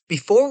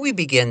Before we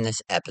begin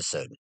this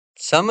episode,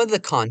 some of the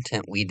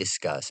content we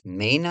discuss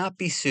may not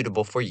be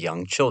suitable for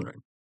young children.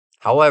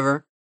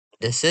 However,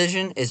 the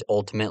decision is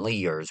ultimately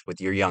yours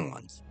with your young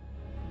ones.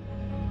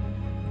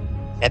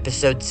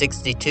 Episode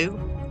 62,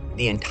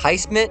 The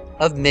Enticement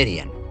of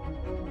Midian.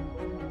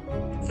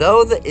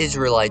 Though the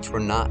Israelites were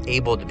not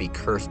able to be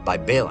cursed by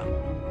Balaam,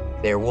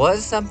 there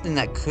was something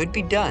that could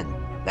be done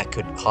that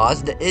could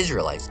cause the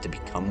Israelites to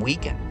become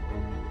weakened,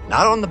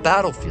 not on the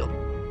battlefield,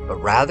 but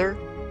rather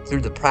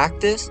through the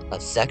practice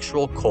of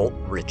sexual cult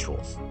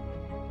rituals.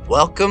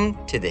 Welcome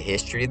to the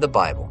history of the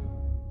Bible.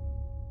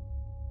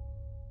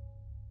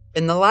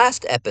 In the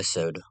last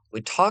episode,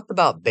 we talked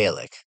about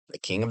Balak, the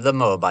king of the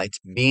Moabites,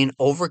 being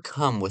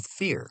overcome with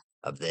fear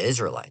of the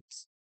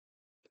Israelites.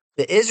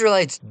 The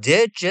Israelites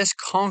did just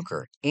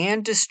conquer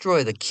and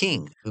destroy the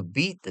king who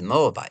beat the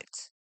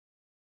Moabites.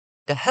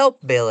 To help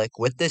Balak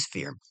with this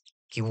fear,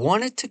 he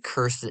wanted to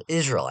curse the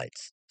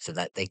Israelites so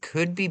that they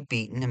could be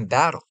beaten in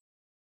battle.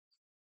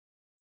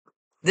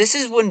 This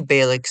is when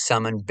Balak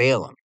summoned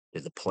Balaam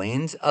to the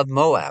plains of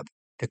Moab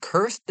to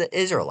curse the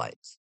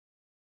Israelites.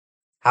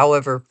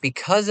 However,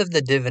 because of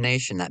the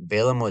divination that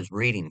Balaam was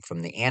reading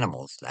from the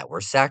animals that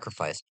were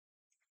sacrificed,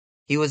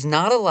 he was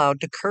not allowed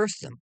to curse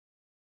them,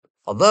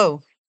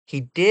 although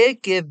he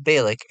did give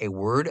Balak a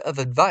word of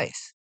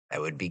advice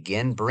that would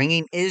begin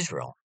bringing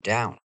Israel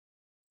down.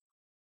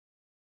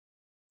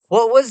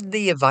 What was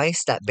the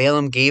advice that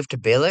Balaam gave to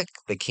Balak,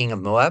 the king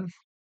of Moab?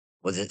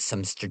 Was it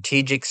some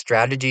strategic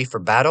strategy for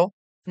battle?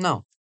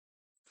 No.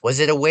 Was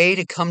it a way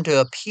to come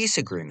to a peace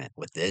agreement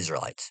with the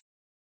Israelites?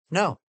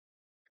 No.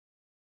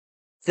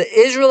 The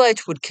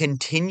Israelites would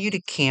continue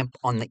to camp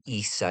on the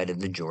east side of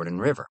the Jordan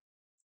River.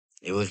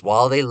 It was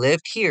while they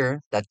lived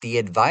here that the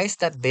advice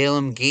that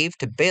Balaam gave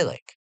to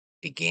Balak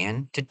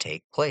began to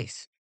take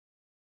place.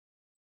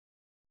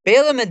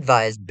 Balaam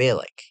advised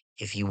Balak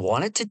if he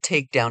wanted to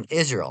take down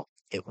Israel,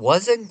 it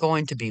wasn't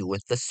going to be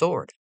with the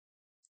sword.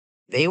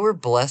 They were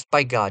blessed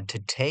by God to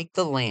take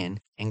the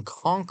land and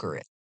conquer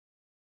it.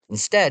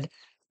 Instead,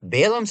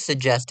 Balaam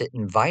suggested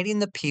inviting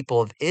the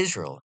people of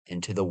Israel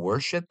into the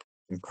worship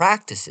and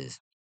practices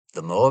of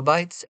the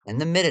Moabites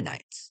and the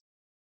Midianites.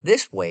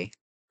 This way,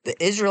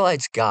 the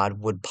Israelites'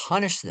 God would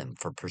punish them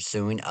for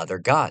pursuing other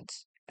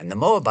gods, and the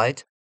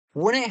Moabites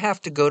wouldn't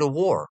have to go to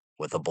war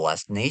with a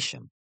blessed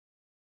nation.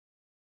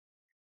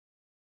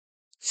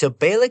 So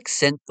Balak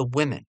sent the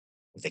women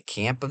of the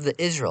camp of the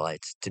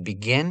Israelites to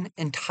begin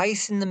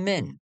enticing the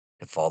men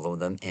to follow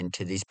them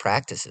into these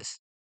practices.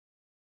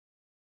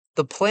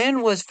 The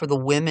plan was for the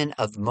women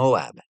of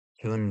Moab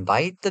to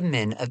invite the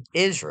men of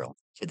Israel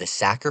to the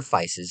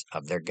sacrifices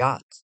of their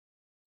gods.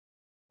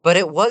 But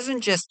it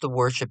wasn't just the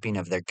worshiping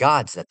of their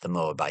gods that the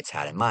Moabites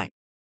had in mind.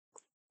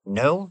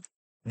 No,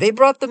 they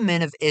brought the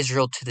men of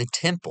Israel to the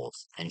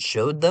temples and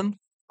showed them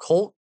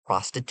cult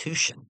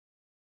prostitution.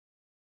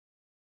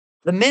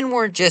 The men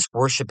weren't just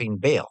worshiping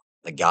Baal,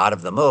 the god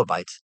of the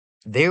Moabites.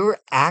 They were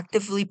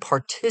actively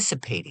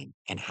participating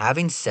and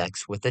having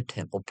sex with the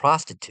temple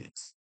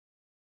prostitutes.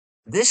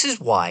 This is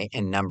why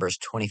in Numbers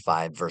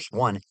 25, verse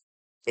 1,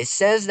 it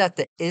says that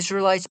the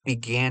Israelites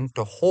began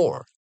to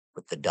whore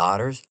with the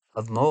daughters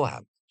of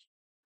Moab.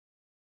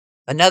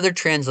 Another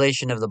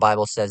translation of the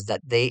Bible says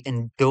that they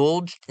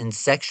indulged in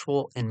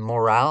sexual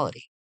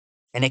immorality.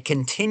 And it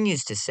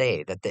continues to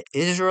say that the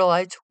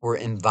Israelites were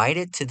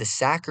invited to the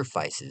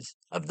sacrifices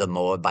of the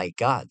Moabite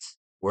gods,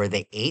 where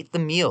they ate the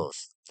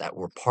meals that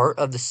were part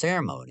of the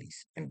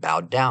ceremonies and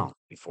bowed down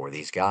before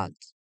these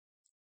gods.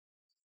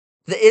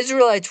 The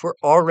Israelites were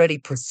already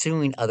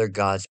pursuing other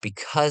gods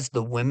because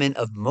the women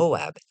of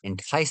Moab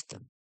enticed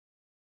them.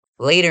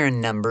 Later in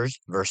Numbers,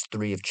 verse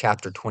 3 of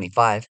chapter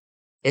 25,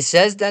 it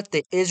says that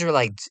the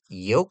Israelites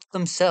yoked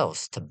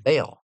themselves to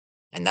Baal,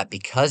 and that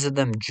because of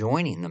them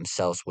joining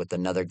themselves with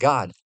another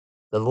god,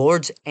 the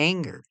Lord's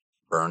anger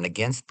burned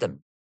against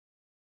them.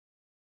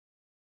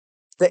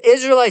 The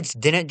Israelites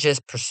didn't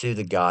just pursue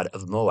the god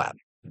of Moab,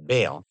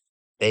 Baal,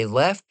 they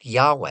left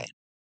Yahweh.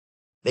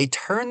 They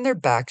turned their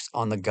backs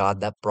on the God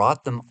that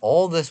brought them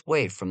all this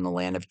way from the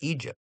land of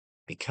Egypt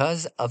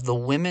because of the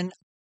women.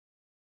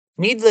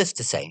 Needless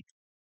to say,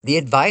 the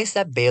advice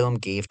that Balaam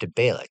gave to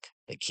Balak,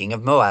 the king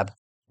of Moab,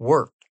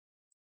 worked.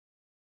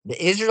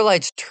 The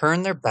Israelites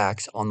turned their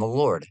backs on the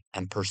Lord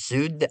and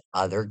pursued the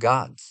other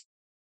gods.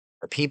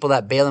 The people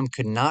that Balaam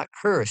could not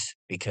curse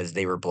because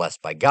they were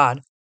blessed by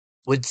God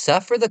would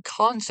suffer the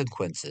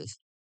consequences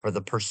for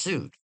the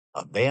pursuit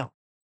of Baal.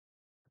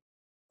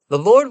 The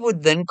Lord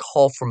would then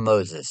call for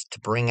Moses to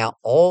bring out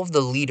all of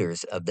the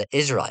leaders of the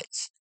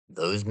Israelites,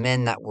 those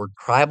men that were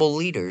tribal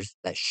leaders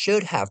that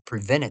should have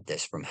prevented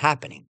this from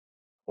happening,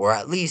 or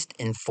at least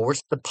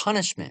enforced the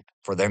punishment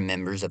for their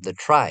members of the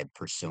tribe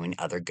pursuing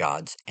other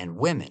gods and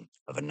women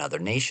of another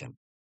nation.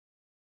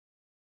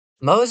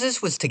 Moses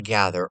was to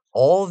gather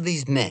all of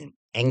these men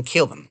and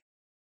kill them.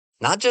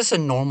 Not just a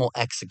normal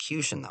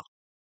execution, though.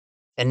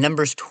 In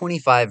Numbers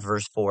 25,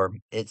 verse 4,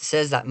 it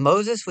says that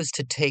Moses was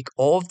to take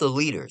all of the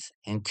leaders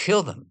and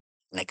kill them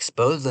and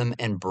expose them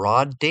in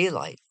broad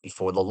daylight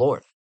before the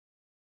Lord.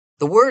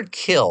 The word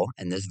kill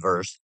in this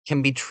verse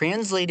can be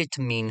translated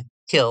to mean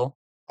kill,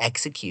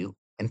 execute,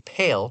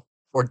 impale,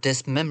 or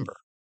dismember.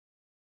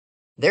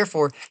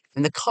 Therefore,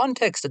 in the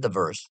context of the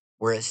verse,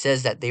 where it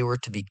says that they were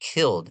to be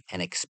killed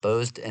and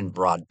exposed in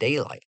broad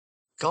daylight,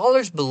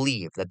 scholars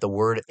believe that the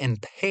word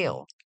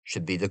impale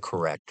should be the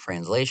correct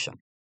translation.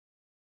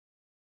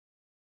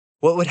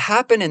 What would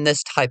happen in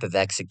this type of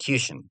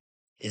execution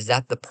is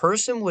that the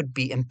person would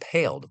be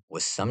impaled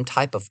with some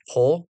type of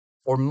pole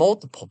or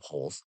multiple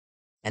poles,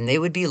 and they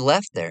would be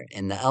left there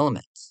in the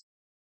elements.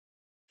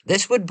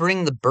 This would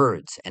bring the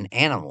birds and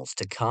animals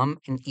to come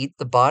and eat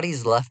the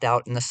bodies left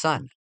out in the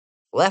sun,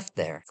 left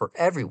there for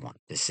everyone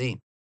to see.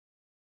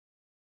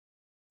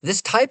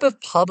 This type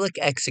of public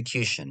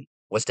execution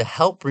was to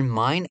help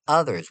remind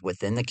others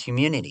within the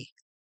community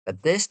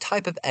that this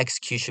type of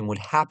execution would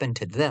happen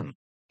to them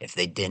if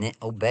they didn't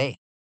obey.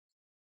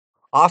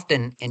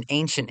 Often in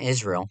ancient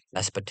Israel,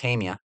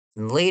 Mesopotamia,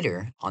 and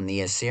later on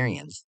the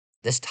Assyrians,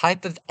 this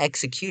type of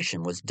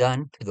execution was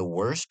done to the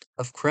worst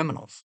of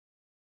criminals.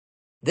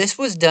 This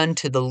was done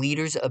to the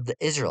leaders of the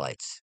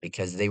Israelites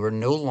because they were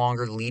no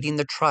longer leading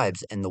the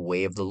tribes in the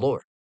way of the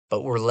Lord,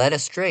 but were led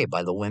astray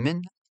by the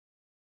women.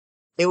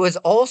 It was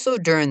also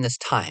during this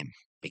time,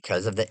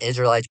 because of the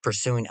Israelites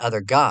pursuing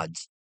other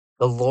gods,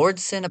 the Lord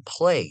sent a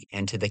plague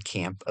into the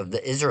camp of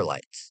the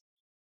Israelites.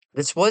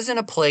 This wasn't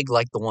a plague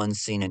like the one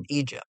seen in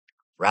Egypt.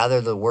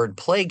 Rather, the word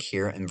plague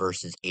here in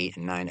verses 8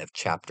 and 9 of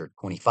chapter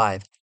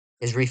 25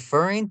 is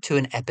referring to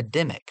an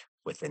epidemic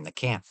within the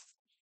camp.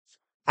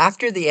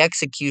 After the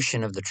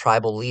execution of the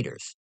tribal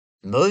leaders,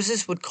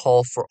 Moses would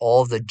call for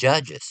all the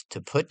judges to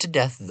put to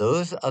death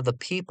those of the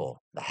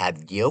people that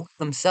had yoked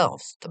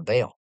themselves to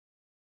Baal,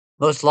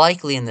 most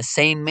likely in the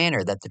same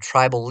manner that the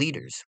tribal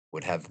leaders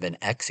would have been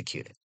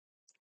executed.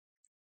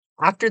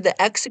 After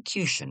the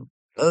execution,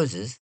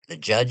 Moses, the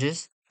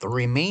judges, the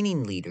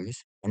remaining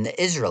leaders, and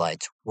the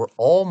Israelites were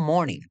all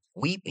mourning,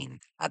 weeping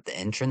at the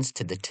entrance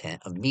to the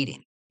tent of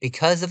meeting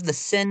because of the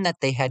sin that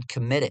they had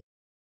committed.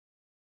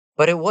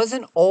 But it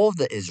wasn't all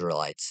the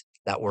Israelites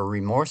that were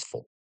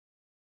remorseful.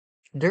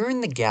 During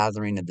the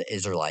gathering of the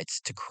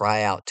Israelites to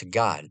cry out to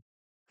God,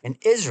 an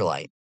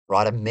Israelite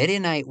brought a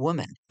Midianite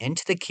woman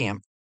into the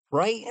camp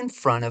right in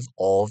front of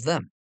all of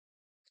them.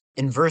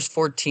 In verse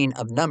 14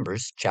 of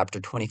Numbers, chapter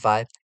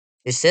 25,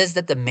 it says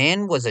that the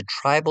man was a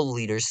tribal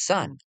leader's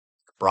son,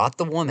 brought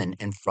the woman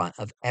in front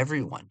of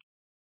everyone.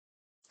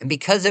 And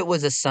because it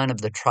was a son of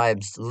the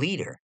tribe's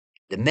leader,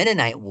 the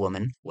Mennonite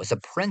woman was a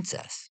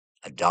princess,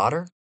 a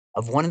daughter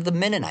of one of the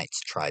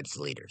Mennonites' tribe's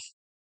leaders.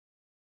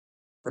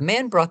 The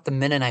man brought the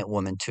Mennonite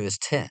woman to his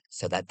tent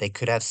so that they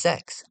could have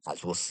sex,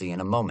 as we'll see in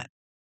a moment.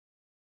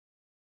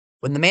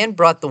 When the man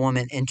brought the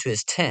woman into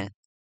his tent,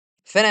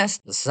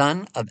 Phinehas, the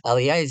son of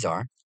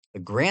Eleazar, the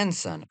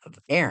grandson of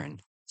Aaron,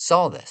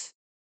 saw this.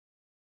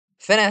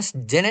 Phinehas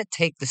didn't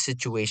take the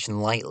situation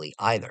lightly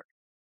either.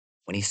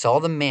 When he saw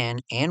the man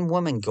and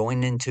woman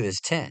going into his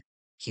tent,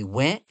 he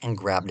went and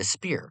grabbed a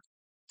spear,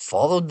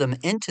 followed them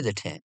into the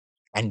tent,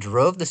 and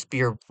drove the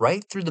spear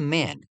right through the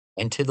man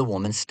into the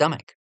woman's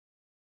stomach.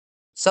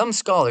 Some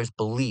scholars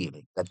believe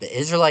that the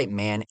Israelite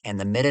man and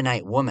the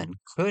Midianite woman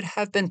could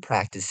have been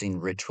practicing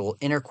ritual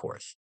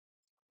intercourse.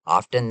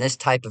 Often, this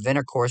type of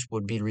intercourse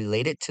would be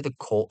related to the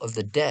cult of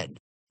the dead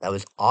that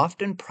was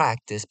often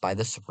practiced by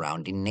the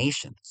surrounding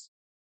nations.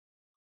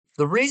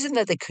 The reason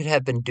that they could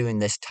have been doing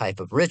this type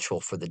of ritual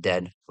for the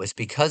dead was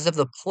because of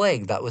the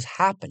plague that was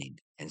happening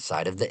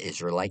inside of the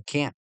Israelite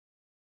camp.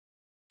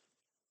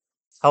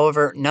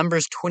 However,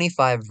 Numbers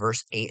 25,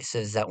 verse 8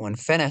 says that when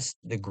Phinehas,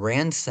 the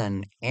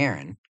grandson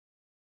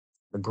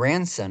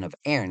of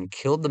Aaron,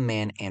 killed the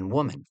man and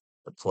woman,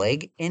 the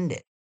plague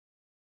ended.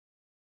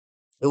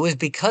 It was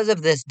because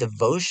of this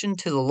devotion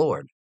to the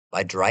Lord,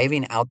 by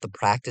driving out the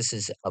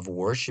practices of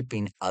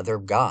worshiping other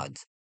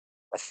gods,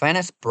 that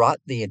Phinehas brought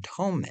the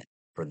atonement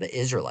for the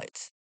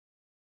Israelites.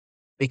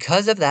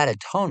 Because of that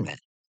atonement,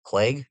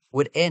 plague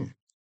would end.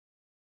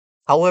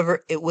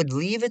 However, it would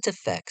leave its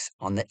effects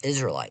on the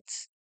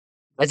Israelites,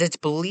 as it's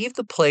believed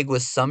the plague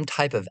was some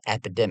type of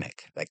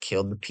epidemic that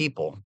killed the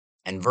people.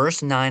 In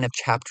verse 9 of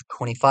chapter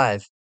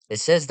 25, it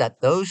says that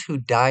those who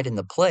died in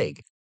the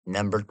plague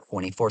numbered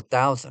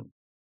 24,000.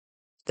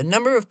 The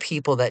number of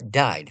people that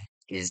died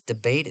is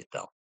debated,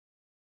 though.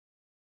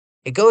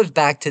 It goes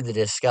back to the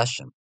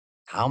discussion.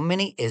 How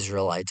many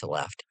Israelites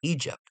left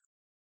Egypt?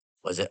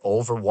 Was it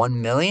over 1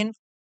 million?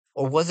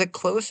 Or was it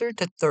closer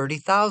to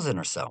 30,000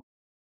 or so?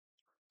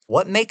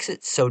 What makes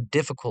it so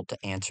difficult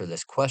to answer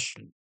this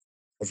question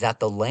is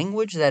that the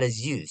language that is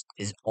used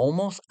is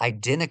almost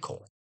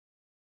identical.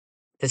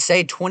 To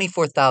say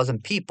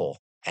 24,000 people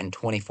and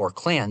 24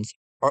 clans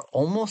are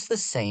almost the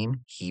same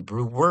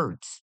Hebrew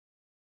words.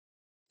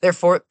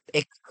 Therefore,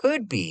 it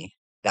could be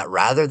that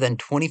rather than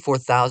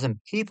 24,000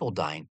 people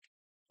dying,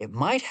 it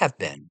might have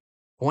been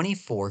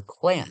 24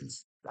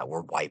 clans that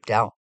were wiped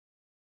out.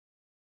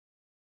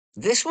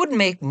 This would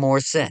make more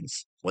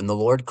sense when the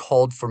Lord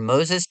called for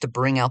Moses to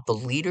bring out the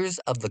leaders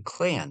of the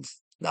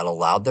clans that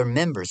allowed their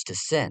members to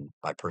sin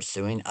by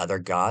pursuing other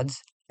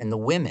gods and the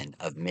women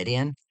of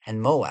Midian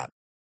and Moab.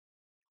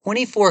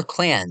 24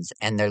 clans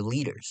and their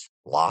leaders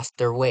lost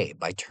their way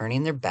by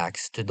turning their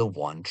backs to the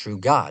one true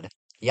God,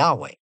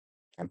 Yahweh,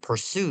 and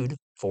pursued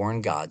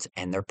foreign gods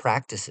and their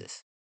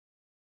practices.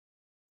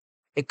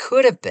 It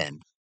could have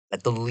been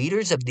that the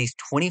leaders of these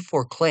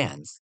 24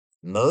 clans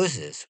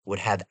Moses would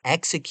have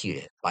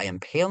executed by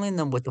impaling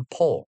them with a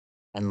pole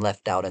and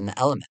left out in the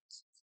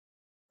elements.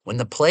 When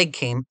the plague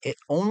came, it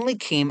only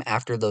came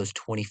after those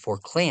 24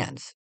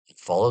 clans had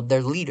followed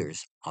their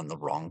leaders on the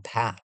wrong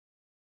path.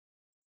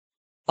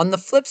 On the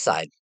flip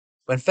side,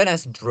 when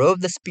Phinehas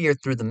drove the spear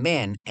through the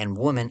man and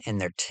woman in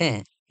their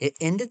tent, it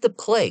ended the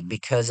plague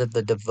because of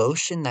the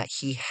devotion that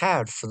he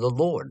had for the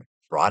Lord,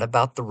 brought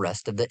about the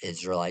rest of the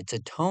Israelites'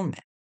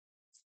 atonement.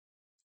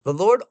 The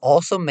Lord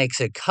also makes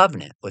a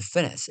covenant with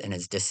Phinehas and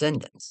his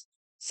descendants,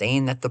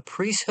 saying that the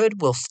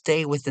priesthood will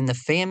stay within the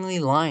family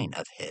line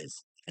of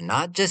his, and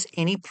not just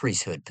any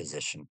priesthood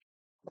position.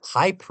 The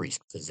high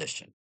priest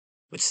position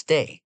would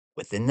stay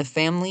within the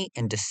family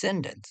and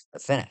descendants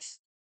of Phinehas.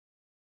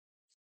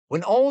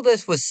 When all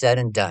this was said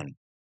and done,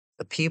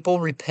 the people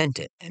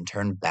repented and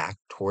turned back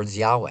towards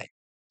Yahweh.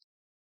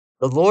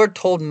 The Lord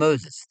told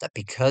Moses that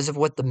because of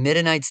what the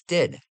Midianites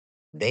did,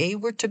 they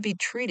were to be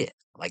treated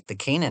like the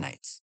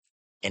Canaanites,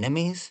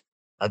 enemies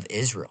of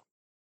Israel.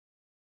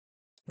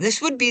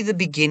 This would be the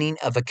beginning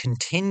of a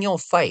continual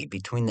fight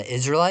between the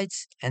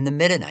Israelites and the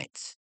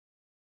Midianites.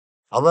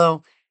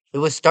 Although it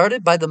was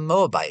started by the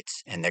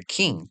Moabites and their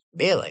king,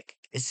 Balak,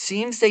 it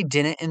seems they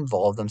didn't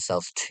involve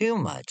themselves too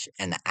much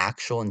in the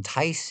actual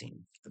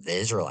enticing of the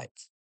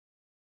Israelites.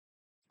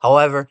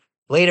 However,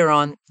 later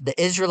on, the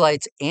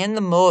Israelites and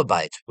the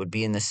Moabites would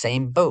be in the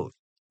same boat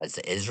as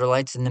the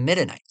Israelites and the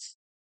Midianites,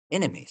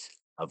 enemies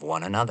of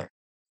one another.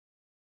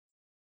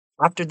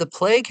 After the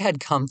plague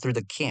had come through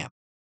the camp,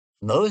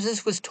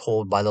 Moses was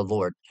told by the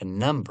Lord to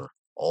number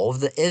all of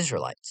the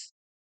Israelites,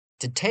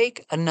 to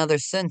take another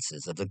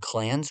census of the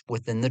clans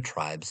within the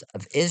tribes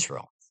of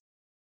Israel.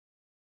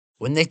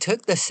 When they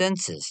took the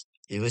census,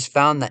 it was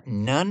found that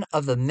none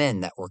of the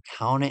men that were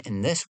counted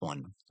in this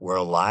one were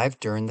alive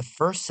during the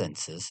first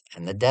census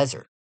in the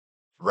desert,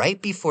 right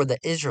before the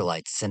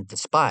Israelites sent the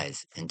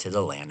spies into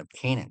the land of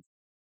Canaan.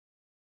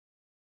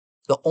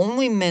 The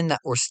only men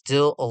that were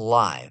still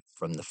alive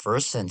from the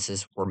first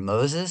census were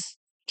Moses,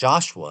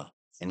 Joshua,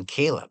 and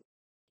Caleb.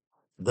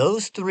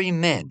 Those three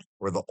men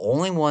were the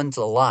only ones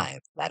alive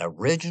that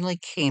originally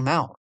came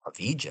out of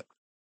Egypt.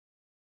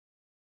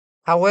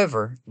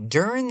 However,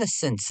 during the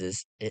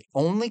census, it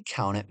only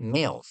counted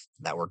males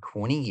that were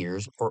 20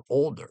 years or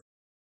older.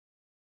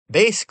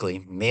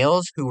 Basically,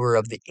 males who were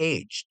of the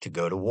age to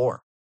go to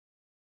war.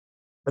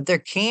 But there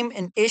came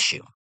an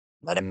issue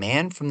that a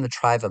man from the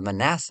tribe of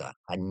Manasseh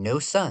had no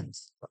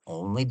sons, but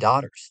only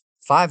daughters,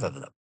 5 of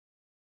them.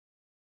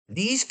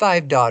 These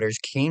 5 daughters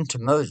came to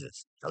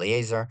Moses,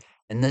 Eleazar,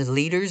 and the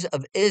leaders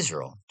of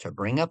Israel to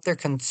bring up their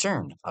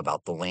concern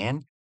about the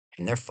land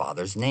and their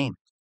father's name.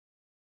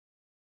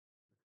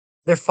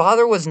 Their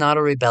father was not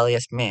a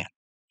rebellious man.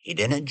 He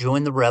didn't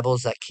join the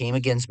rebels that came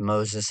against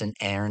Moses and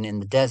Aaron in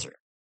the desert.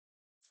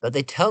 But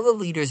they tell the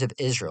leaders of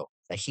Israel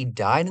that he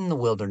died in the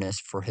wilderness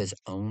for his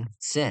own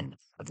sin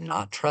of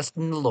not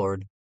trusting the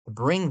Lord to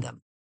bring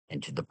them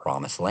into the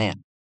promised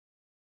land.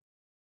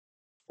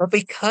 But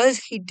because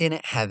he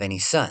didn't have any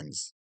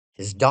sons,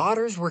 his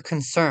daughters were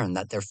concerned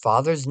that their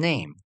father's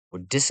name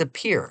would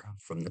disappear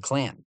from the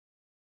clan.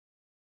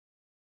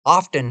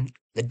 Often,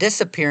 the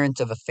disappearance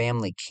of a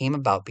family came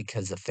about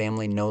because the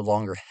family no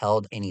longer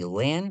held any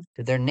land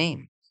to their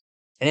name.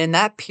 And in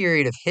that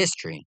period of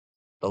history,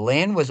 the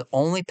land was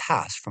only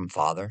passed from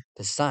father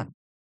to son.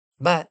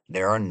 But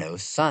there are no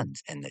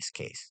sons in this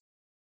case.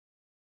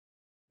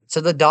 So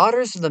the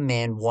daughters of the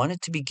man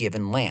wanted to be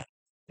given land,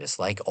 just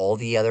like all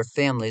the other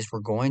families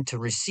were going to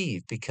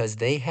receive because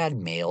they had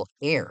male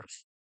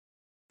heirs.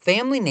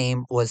 Family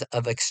name was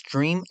of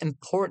extreme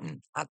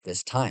importance at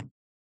this time.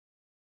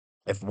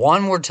 If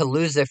one were to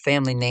lose their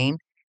family name,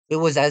 it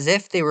was as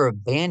if they were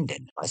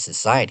abandoned by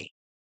society.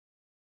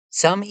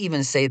 Some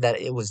even say that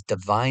it was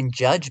divine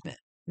judgment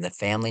when the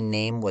family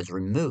name was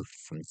removed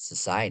from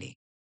society.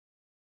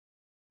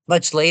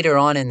 Much later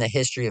on in the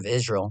history of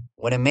Israel,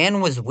 when a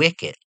man was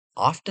wicked,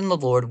 often the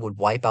Lord would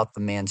wipe out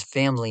the man's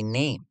family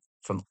name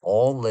from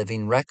all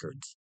living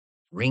records,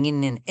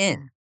 ringing it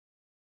in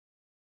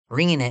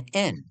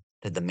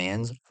to the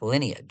man's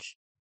lineage.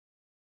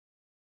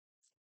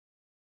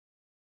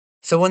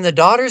 So when the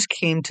daughters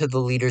came to the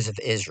leaders of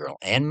Israel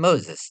and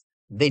Moses,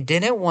 they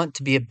didn't want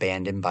to be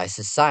abandoned by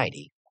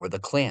society or the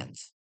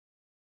clans.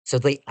 So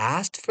they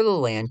asked for the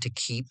land to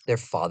keep their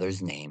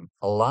father's name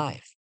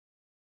alive.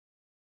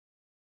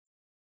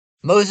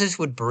 Moses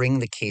would bring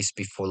the case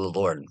before the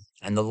Lord,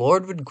 and the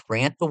Lord would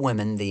grant the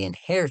women the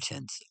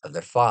inheritance of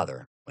their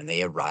father when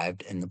they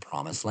arrived in the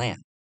promised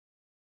land.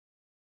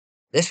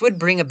 This would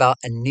bring about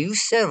a new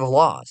set of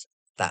laws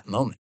at that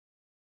moment.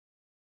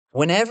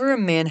 Whenever a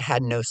man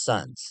had no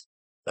sons,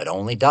 but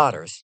only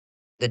daughters,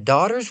 the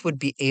daughters would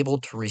be able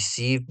to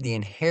receive the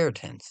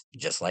inheritance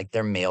just like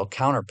their male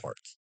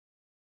counterparts.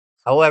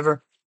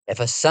 However, if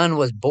a son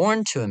was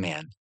born to a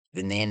man,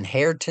 then the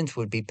inheritance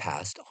would be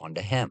passed on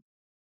to him.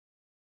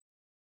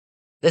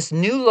 This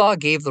new law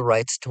gave the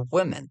rights to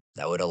women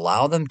that would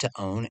allow them to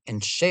own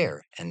and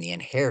share in the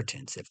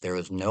inheritance if there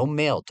was no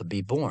male to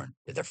be born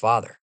to their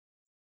father.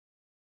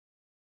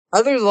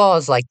 Other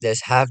laws like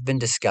this have been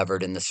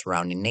discovered in the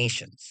surrounding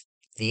nations.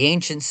 The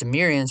ancient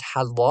Sumerians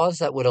had laws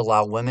that would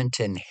allow women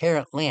to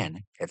inherit land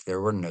if there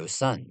were no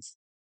sons.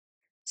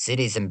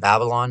 Cities in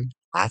Babylon,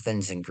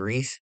 Athens in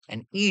Greece,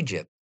 and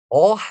Egypt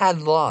all had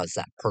laws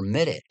that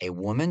permitted a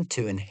woman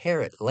to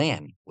inherit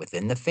land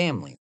within the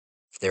family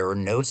if there were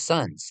no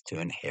sons to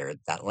inherit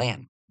that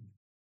land.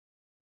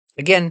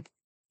 Again,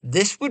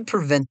 this would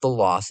prevent the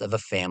loss of a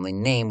family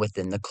name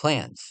within the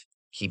clans,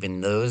 keeping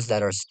those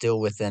that are still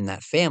within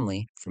that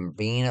family from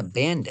being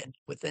abandoned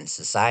within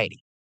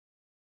society.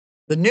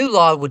 The new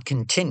law would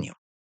continue.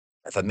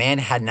 If a man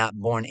had not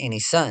borne any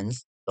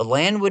sons, the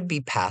land would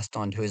be passed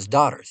on to his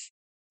daughters.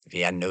 If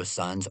he had no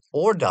sons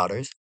or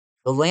daughters,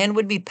 the land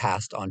would be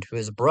passed on to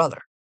his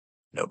brother.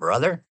 No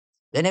brother?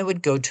 Then it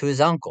would go to his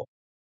uncle.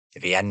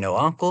 If he had no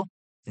uncle,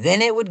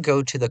 then it would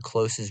go to the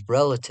closest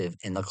relative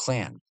in the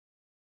clan.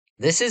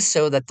 This is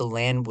so that the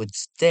land would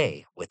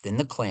stay within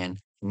the clan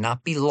and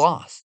not be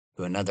lost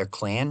to another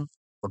clan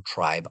or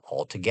tribe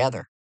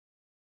altogether.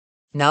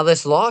 Now,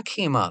 this law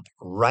came up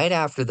right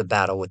after the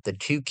battle with the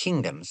two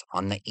kingdoms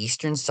on the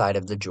eastern side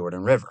of the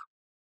Jordan River,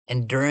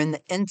 and during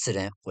the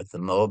incident with the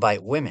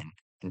Moabite women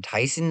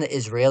enticing the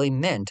Israeli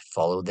men to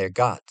follow their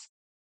gods.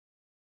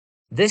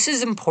 This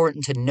is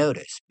important to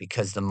notice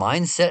because the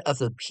mindset of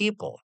the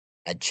people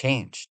had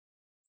changed.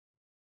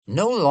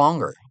 No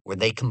longer were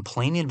they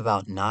complaining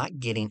about not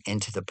getting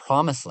into the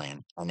promised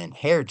land and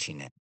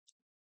inheriting it.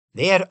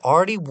 They had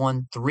already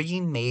won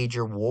three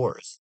major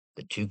wars,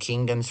 the two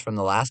kingdoms from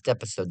the last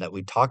episode that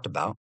we talked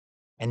about,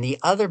 and the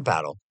other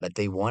battle that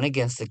they won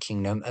against the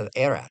kingdom of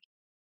Arad.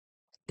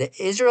 The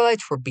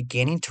Israelites were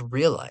beginning to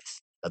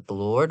realize that the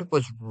Lord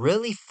was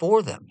really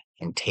for them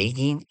in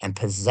taking and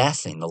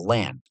possessing the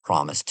land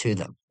promised to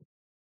them.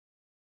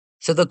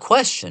 So the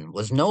question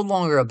was no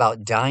longer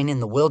about dying in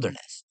the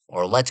wilderness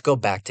or let's go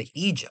back to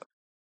Egypt.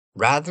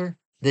 Rather,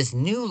 this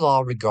new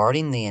law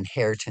regarding the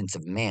inheritance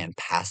of man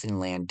passing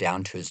land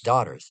down to his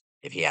daughters,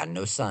 if he had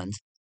no sons,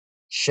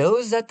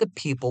 shows that the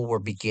people were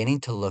beginning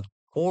to look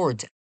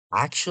towards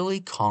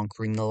actually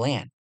conquering the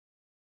land.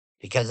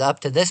 Because up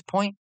to this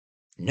point,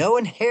 no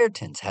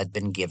inheritance had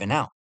been given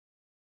out.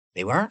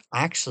 They weren't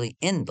actually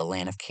in the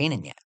land of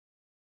Canaan yet.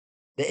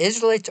 The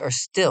Israelites are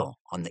still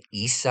on the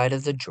east side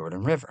of the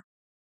Jordan River.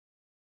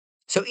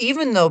 So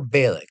even though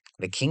Balak,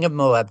 the king of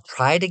Moab,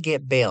 tried to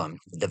get Balaam,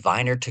 the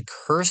diviner, to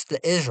curse the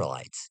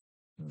Israelites,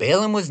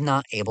 Balaam was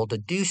not able to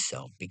do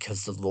so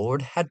because the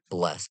Lord had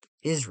blessed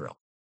Israel.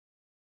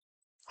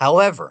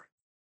 However,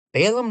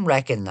 Balaam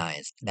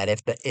recognized that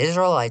if the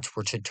Israelites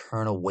were to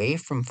turn away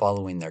from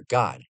following their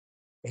God,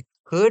 it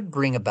could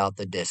bring about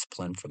the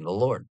discipline from the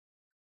Lord.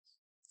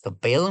 So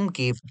Balaam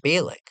gave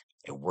Balak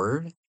a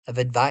word of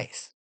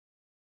advice.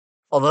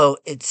 Although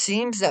it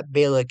seems that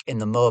Balak and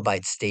the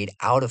Moabites stayed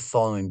out of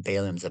following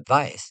Balaam's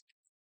advice,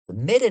 the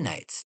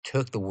Midianites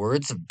took the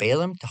words of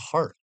Balaam to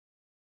heart.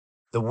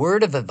 The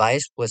word of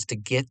advice was to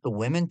get the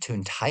women to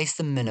entice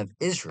the men of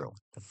Israel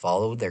to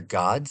follow their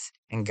gods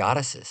and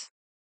goddesses.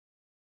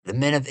 The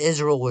men of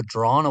Israel were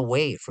drawn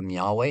away from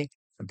Yahweh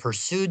and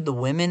pursued the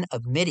women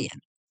of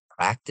Midian,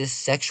 practiced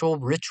sexual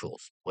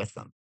rituals with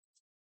them.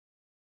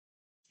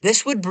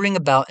 This would bring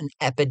about an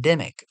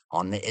epidemic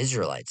on the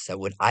Israelites that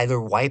would either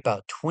wipe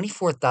out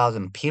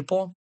 24,000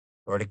 people,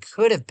 or it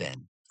could have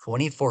been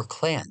 24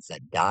 clans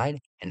that died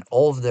and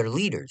all of their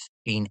leaders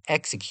being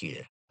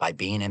executed by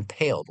being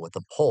impaled with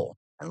a pole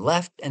and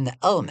left in the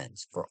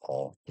elements for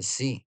all to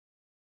see.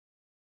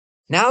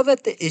 Now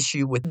that the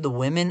issue with the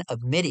women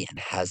of Midian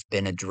has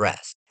been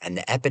addressed and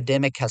the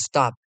epidemic has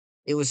stopped,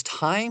 it was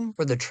time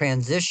for the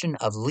transition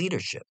of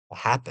leadership to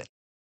happen.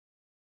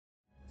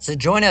 So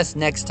join us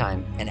next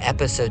time in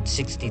episode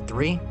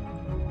 63,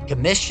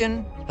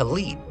 Commission to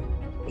Lead,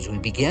 as we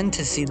begin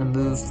to see the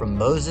move from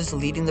Moses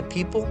leading the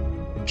people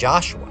to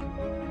Joshua.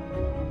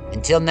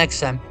 Until next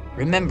time,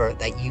 remember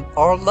that you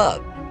are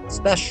loved,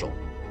 special,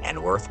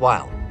 and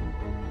worthwhile.